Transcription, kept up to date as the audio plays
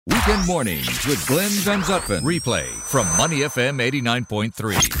Weekend mornings with Glenn van Zutphen. Replay from Money FM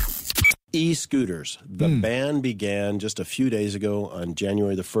 89.3. E-scooters. The ban began just a few days ago on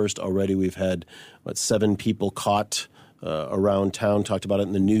January the 1st. Already we've had, 7 people caught around town. Talked about it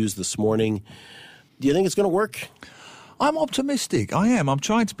in the news this morning. Do you think it's going to work? I'm optimistic. I am. I'm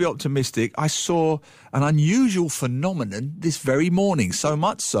trying to be optimistic. I saw an unusual phenomenon this very morning, so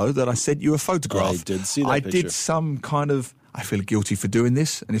much so that I sent you a photograph. I did see that I picture. did some kind of... I feel guilty for doing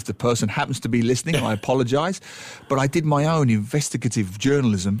this, and if the person happens to be listening, I apologise. But I did my own investigative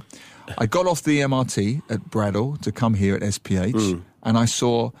journalism. I got off the MRT at Braddock to come here at SPH, and I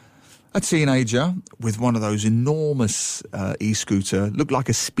saw a teenager with one of those enormous e-scooter, looked like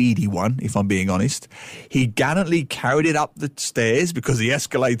a speedy one, if I'm being honest. He gallantly carried it up the stairs because the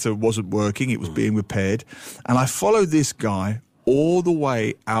escalator wasn't working, it was being repaired. And I followed this guy all the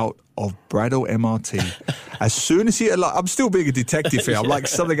way out of Braddock MRT. As soon as I'm still being a detective here. I'm like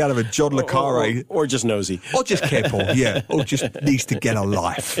something out of a John le Carre. Or just nosy. Or just careful, yeah. Or just needs to get a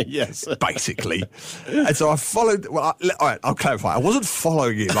life. Yes. Basically. And so I followed... Well, all right, I'll clarify. I wasn't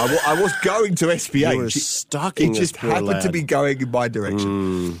following him. I was going to SPH. You were stalking It just this poor happened lad. to be going in my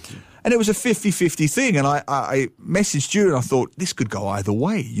direction. And it was a 50-50 thing. And I messaged you and I thought, this could go either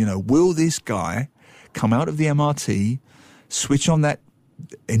way. You know, will this guy come out of the MRT, switch on that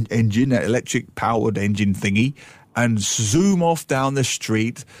engine, that electric-powered engine thingy, and zoom off down the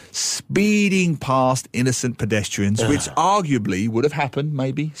street, speeding past innocent pedestrians, which arguably would have happened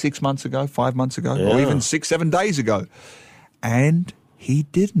maybe 6 months ago, 5 months ago, or even 6-7 days ago. And he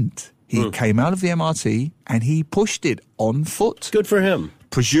didn't. He came out of the MRT and he pushed it on foot. Good for him.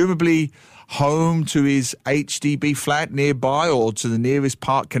 Presumably home to his HDB flat nearby or to the nearest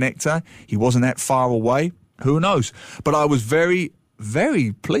park connector. He wasn't that far away. Who knows? But I was very,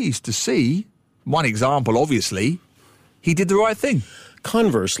 very pleased to see, one example, obviously, he did the right thing.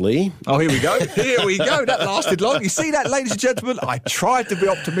 Conversely... Oh, here we go. Here we go. That lasted long. You see that, ladies and gentlemen? I tried to be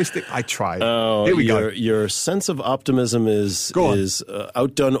optimistic. I tried. Oh, here we go. Your sense of optimism is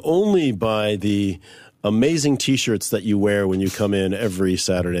outdone only by the amazing T-shirts that you wear when you come in every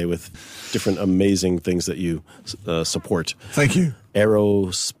Saturday with different amazing things that you support. Thank you.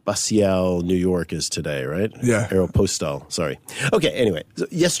 Aerospatiale New York is today, right? Yeah. Aeropostal, sorry. Okay, anyway. So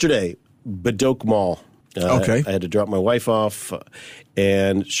yesterday, Braddock Mall. Okay. I had to drop my wife off,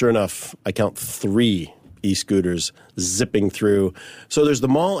 and sure enough, I count 3 e-scooters zipping through. So there's the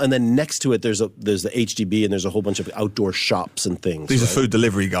mall, and then next to it, there's the HDB, and there's a whole bunch of outdoor shops and things. These are food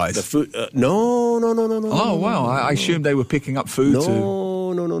delivery guys. The food? No. Oh, wow. I assumed they were picking up food.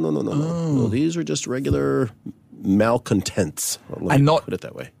 No. These are just regular malcontents. Let And me not put it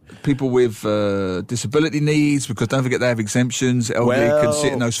that way. People with disability needs, because don't forget they have exemptions. Elderly can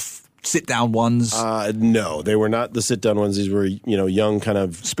sit in those sit-down ones. No, they were not the sit-down ones. These were, young kind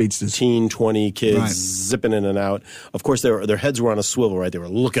of Speedsters. teen, 20 kids Right. zipping in and out. Of course, their heads were on a swivel, right? They were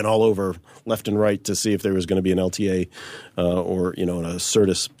looking all over left and right to see if there was going to be an LTA or, a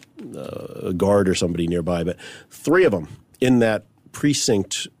Certus guard or somebody nearby. But 3 of them in that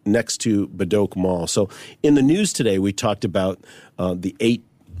precinct next to Braddock Mall. So in the news today, we talked about the 8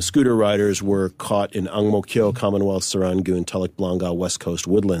 scooter riders were caught in Ang Mo Kio, Commonwealth, Serangoon, Tulloch Blanga, West Coast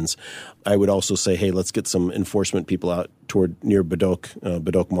Woodlands. I would also say, hey, let's get some enforcement people out near Braddock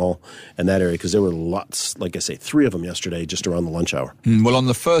Mall and that area, because there were lots, like I say, 3 of them yesterday just around the lunch hour. Well, on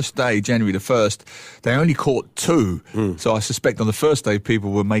the first day, January the 1st, they only caught 2. So I suspect on the first day people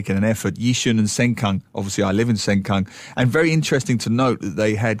were making an effort. Yishun and Sengkang, obviously I live in Sengkang. And very interesting to note that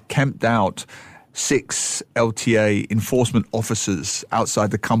they had camped out 6 LTA enforcement officers outside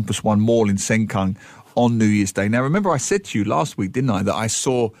the Compass One Mall in Sengkang on New Year's Day. Now, remember I said to you last week, didn't I, that I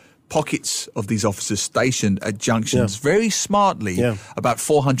saw pockets of these officers stationed at junctions very smartly about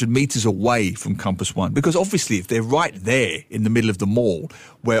 400 metres away from Compass One. Because obviously if they're right there in the middle of the mall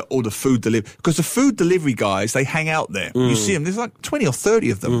where all the food delivery... Because the food delivery guys, they hang out there. You see them. There's like 20 or 30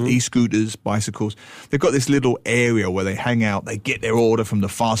 of them, e-scooters, bicycles. They've got this little area where they hang out. They get their order from the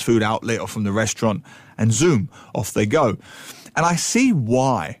fast food outlet or from the restaurant and zoom, off they go. And I see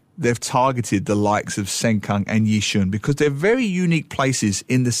why they've targeted the likes of Sengkang and Yishun, because they're very unique places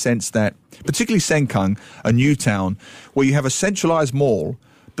in the sense that, particularly Sengkang, a new town, where you have a centralised mall,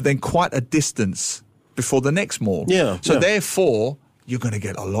 but then quite a distance before the next mall. So therefore, you're going to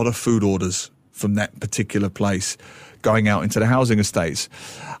get a lot of food orders from that particular place going out into the housing estates.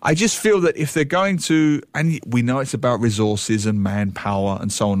 I just feel that if they're going to, and we know it's about resources and manpower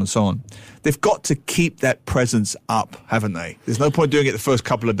and so on, they've got to keep that presence up, haven't they? There's no point doing it the first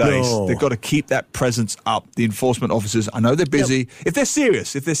couple of days. No. They've got to keep that presence up. The enforcement officers, I know they're busy. If they're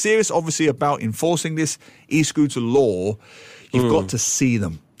serious, obviously, about enforcing this e-scooter law, you've got to see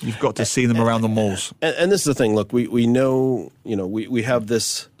them. You've got to see them around the malls. And this is the thing. Look, we know, we have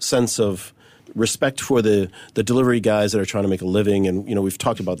this sense of respect for the delivery guys that are trying to make a living, and we've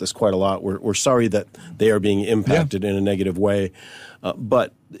talked about this quite a lot. We're sorry that they are being impacted in a negative way,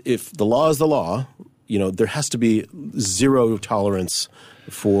 but if the law is the law, there has to be zero tolerance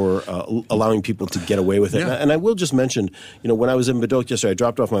for allowing people to get away with it. Yeah. And I will just mention, when I was in Badok yesterday, I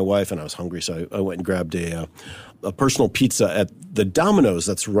dropped off my wife and I was hungry, so I went and grabbed a personal pizza at the Domino's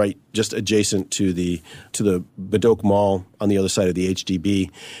that's right just adjacent to the Badok Mall on the other side of the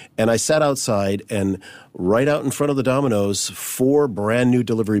HDB. And I sat outside, and right out in front of the Domino's, 4 brand new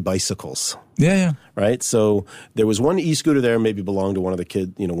delivery bicycles. Yeah. Right? So there was one e-scooter there, maybe belonged to one of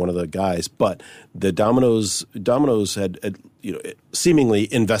the one of the guys, but the Domino's had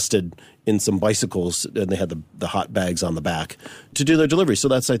seemingly invested in some bicycles, and they had the hot bags on the back to do their delivery.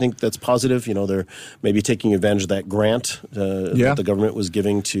 So I think that's positive. They're maybe taking advantage of that grant that the government was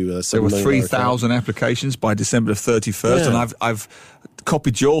giving to there were 3,000 applications by December 31st, and I've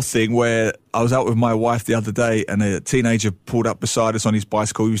copied your thing where I was out with my wife the other day, and a teenager pulled up beside us on his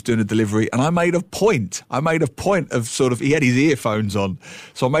bicycle. He was doing a delivery, and I made a point of sort of, he had his earphones on,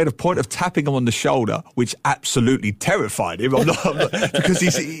 so I made a point of tapping him on the shoulder, which absolutely terrified him. I'm not, because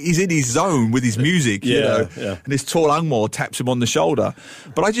he's in his zone with his music, and this tall Angmor taps him on the shoulder.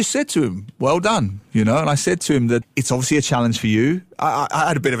 But I just said to him, well done, and I said to him that it's obviously a challenge for you. I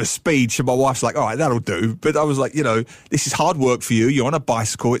had a bit of a speech, and my wife's like, all right, that'll do. But I was like, this is hard work for you. You're on a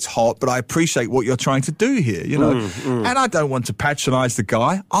bicycle, it's hot, but I appreciate what you're trying to do here, And I don't want to patronise the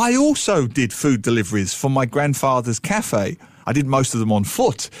guy. I also did food deliveries from my grandfather's cafe. I did most of them on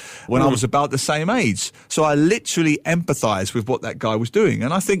foot when I was about the same age. So I literally empathise with what that guy was doing.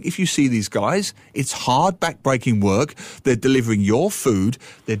 And I think if you see these guys, it's hard, back-breaking work. They're delivering your food.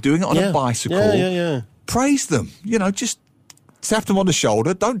 They're doing it on a bicycle. Yeah. Praise them. Just tap them on the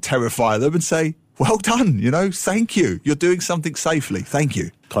shoulder. Don't terrify them and say, well done, thank you. You're doing something safely. Thank you.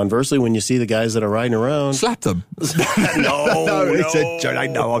 Conversely, when you see the guys that are riding around... Slap them. No, it's a joke. I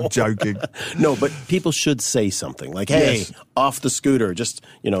know, I'm joking. No, but people should say something like, hey, off the scooter, just,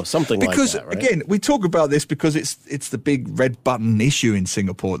 something like that, Because, right? again, we talk about this because it's the big red button issue in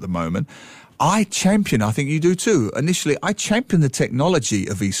Singapore at the moment. I champion, I think you do too. Initially, I champion the technology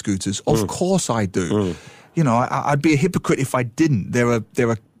of e-scooters. Of course I do. I'd be a hypocrite if I didn't.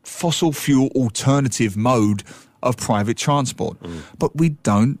 They're a fossil fuel alternative mode of private transport. But we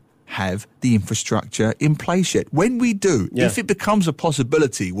don't have the infrastructure in place yet. When we do, if it becomes a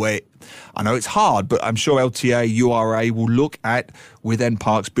possibility where, I know it's hard, but I'm sure LTA, URA will look at, with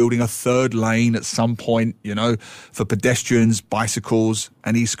NParks, building a third lane at some point, for pedestrians, bicycles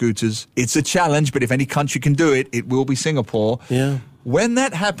and e-scooters. It's a challenge, but if any country can do it, it will be Singapore. Yeah. When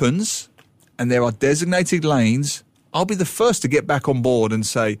that happens and there are designated lanes, I'll be the first to get back on board and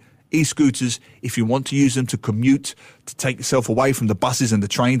say, e-scooters, if you want to use them to commute, to take yourself away from the buses and the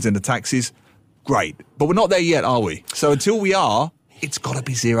trains and the taxis, great. But we're not there yet, are we? So until we are, it's got to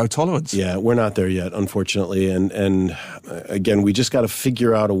be zero tolerance. Yeah, we're not there yet, unfortunately. And again, we just got to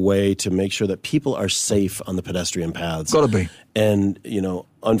figure out a way to make sure that people are safe on the pedestrian paths. Got to be. And,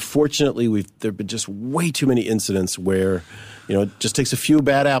 unfortunately, there have been just way too many incidents where, it just takes a few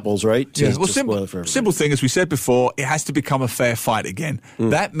bad apples, right? Simple thing, as we said before, it has to become a fair fight again.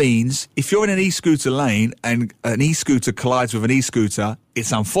 That means if you're in an e-scooter lane and an e-scooter collides with an e-scooter,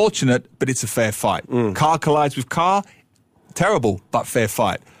 it's unfortunate, but it's a fair fight. Car collides with car, terrible, but fair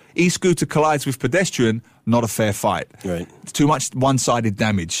fight. E-scooter collides with pedestrian, not a fair fight. Right. It's too much one-sided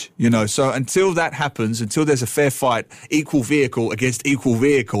damage, So until that happens, until there's a fair fight, equal vehicle against equal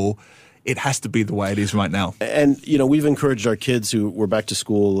vehicle, it has to be the way it is right now. And, we've encouraged our kids who were back to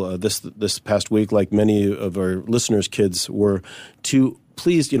school this past week, like many of our listeners' kids were, to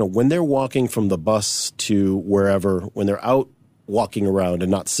please, when they're walking from the bus to wherever, when they're out walking around and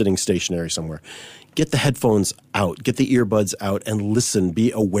not sitting stationary somewhere, get the headphones out, get the earbuds out and listen,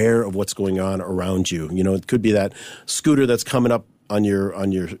 be aware of what's going on around you. It could be that scooter that's coming up on your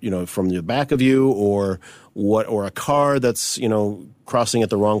from the back of you, or a car that's crossing at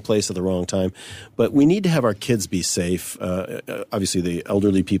the wrong place at the wrong time. But we need to have our kids be safe, obviously the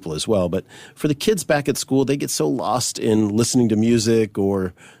elderly people as well. But for the kids back at school, they get so lost in listening to music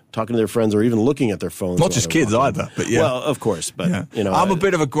or talking to their friends or even looking at their phones. Not just kids either, but Well, of course, but I'm a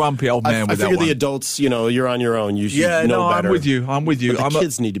bit of a grumpy old man with that one. I figure the adults, you're on your own. You should know better. I'm with you. But the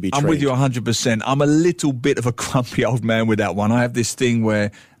kids need to be trained. I'm with you 100%. I'm a little bit of a grumpy old man with that one. I have this thing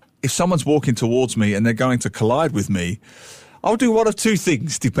where if someone's walking towards me and they're going to collide with me, I'll do one of two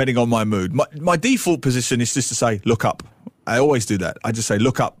things depending on my mood. My default position is just to say, look up. I always do that. I just say,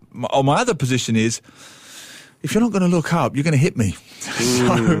 look up. My other position is, if you're not going to look up, you're going to hit me.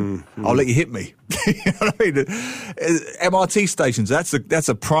 So I'll let you hit me. You know what I mean? MRT stations, that's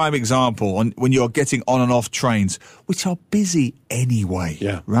a prime example on when you're getting on and off trains, which are busy anyway.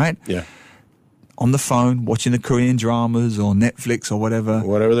 Yeah. Right? Yeah. On the phone, watching the Korean dramas or Netflix or whatever.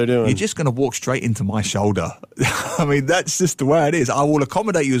 Whatever they're doing. You're just going to walk straight into my shoulder. I mean, that's just the way it is. I will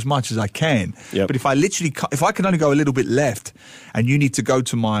accommodate you as much as I can. Yep. But if I can only go a little bit left and you need to go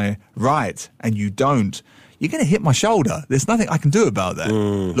to my right and you don't, you're going to hit my shoulder. There's nothing I can do about that.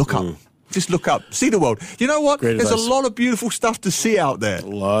 Look up. Just look up. See the world. You know what? Great There's advice. a lot of beautiful stuff to see out there. A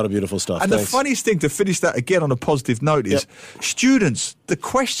lot of beautiful stuff. And Thanks. the funniest thing, to finish that again on a positive note, is students, the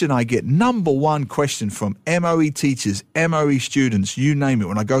question I get, number one question from MOE teachers, MOE students, you name it,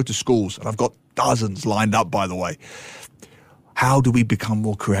 when I go to schools, and I've got dozens lined up, by the way, how do we become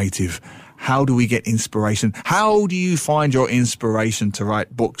more creative? How do we get inspiration? How do you find your inspiration to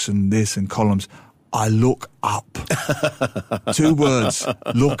write books and this and columns? I look up. 2 words,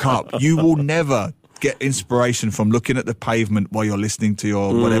 look up. You will never get inspiration from looking at the pavement while you're listening to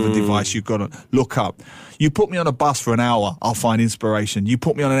your whatever device you've got on. Look up. You put me on a bus for an hour, I'll find inspiration. You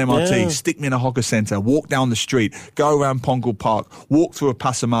put me on an MRT, stick me in a hawker centre, walk down the street, go around Pongal Park, walk through a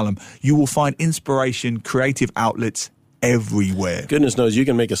Pasamalam. You will find inspiration, creative outlets everywhere. Goodness knows you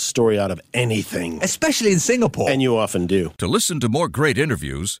can make a story out of anything. Especially in Singapore. And you often do. To listen to more great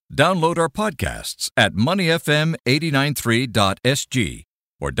interviews, download our podcasts at moneyfm893.sg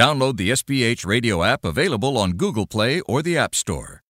or download the SPH radio app available on Google Play or the App Store.